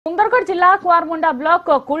सुंदरगढ़ जिला कुआरमुंडा ब्लॉक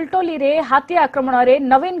कुलटोली रे हाथी आक्रमण रे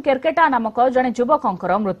नवीन केरकेटा नामक जड़े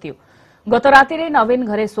युवकर मृत्यु। गत राति रे नवीन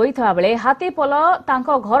घरे शोइथा बेले हाथी पल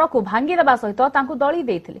तांको घर को भांगी देबा सहित तांको दली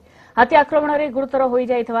देइथिले। हाथी आक्रमण रे गुरुतर होई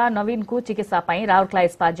जाइथवा नवीन को चिकित्सा पई राउरकेला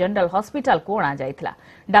इस्पात जनरल हॉस्पिटल को अणा जाइथिला।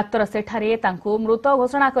 डाक्टर सेठारे तांको मृत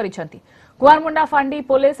घोषणा करिसंती। कुआरमुंडा फांडी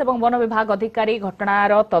पुलिस एवं वन विभाग अधिकारी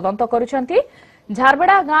घटनार तदंत करुछंती।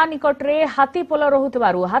 झारबेड़ा गां निकट रे हाथी पल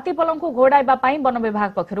रहुतबारु हाथी पल को घोड़ाइबा पई वन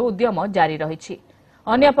विभाग पक्षरु उद्यम जारी रहिछि।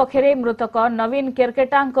 अन्य पक्षरे मृतक नवीन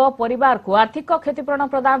केरकेटांक परिवार को आर्थिक क्षतिपूरण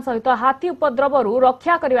प्रदान सहित हाथी उपद्रवरु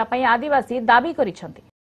रक्षा करिबा पई आदिवासी दाबी करिसंती।